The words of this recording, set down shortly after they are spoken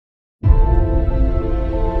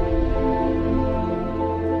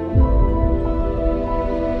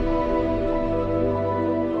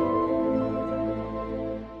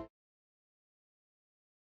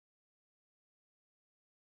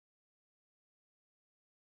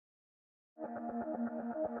Do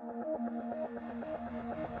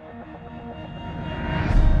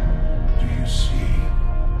you see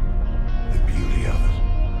the beauty of it?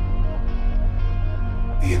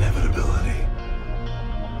 The inevitability.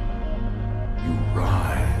 You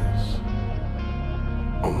rise,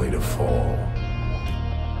 only to fall.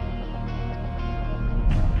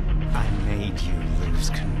 I made you lose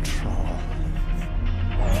control.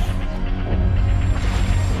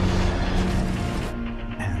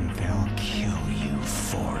 And they'll kill you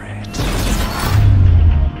for it.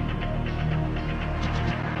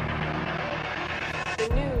 The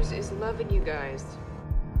news is loving you guys.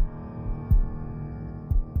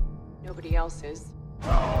 Nobody else is.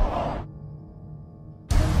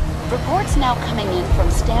 Reports now coming in from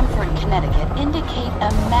Stanford, Connecticut indicate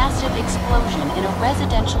a massive explosion in a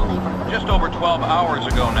residential neighborhood. Just over 12 hours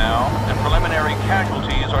ago now, and preliminary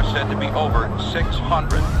casualties are said to be over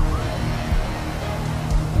 600.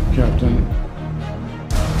 Captain,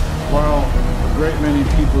 while a great many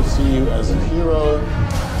people see you as a hero,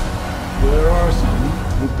 there are some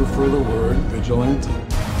who prefer the word vigilante.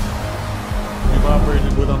 You've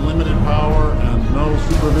operated with unlimited power and no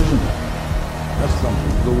supervision. That's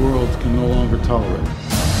something the world can no longer tolerate.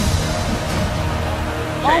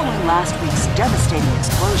 Following last week's devastating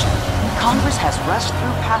explosion, Congress has rushed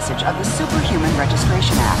through passage of the Superhuman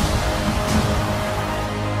Registration Act.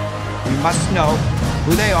 We must know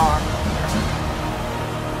who they are.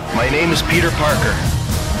 My name is Peter Parker.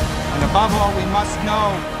 And above all, we must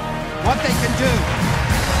know what they can do.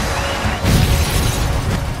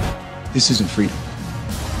 This isn't freedom.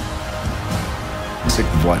 I'm sick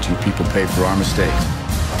of watching people pay for our mistakes.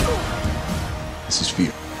 This is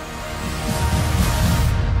fear.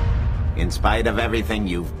 In spite of everything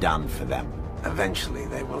you've done for them, eventually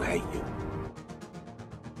they will hate you.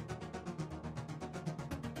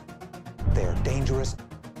 They are dangerous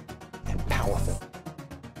and powerful,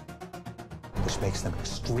 which makes them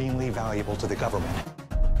extremely valuable to the government.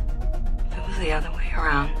 If it was the other way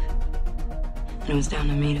around, and it was down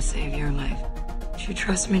to me to save your life, would you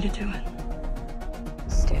trust me to do it?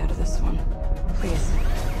 Stay out of this one, please.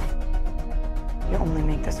 You only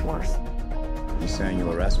make this worse. You saying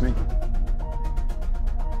you'll arrest me?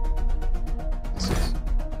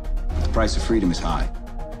 The price of freedom is high.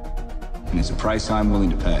 And it's a price I'm willing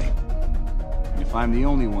to pay. And if I'm the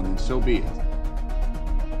only one, then so be it.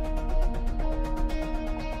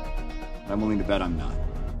 But I'm willing to bet I'm not.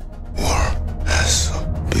 War has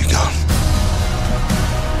begun.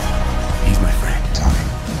 He's my friend, Tommy.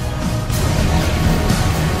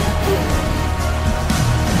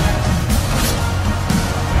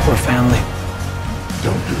 We're family.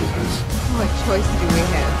 Don't do this. What choice do we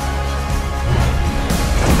have?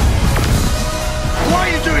 Why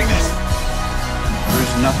are you doing this?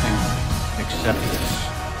 There's nothing except this.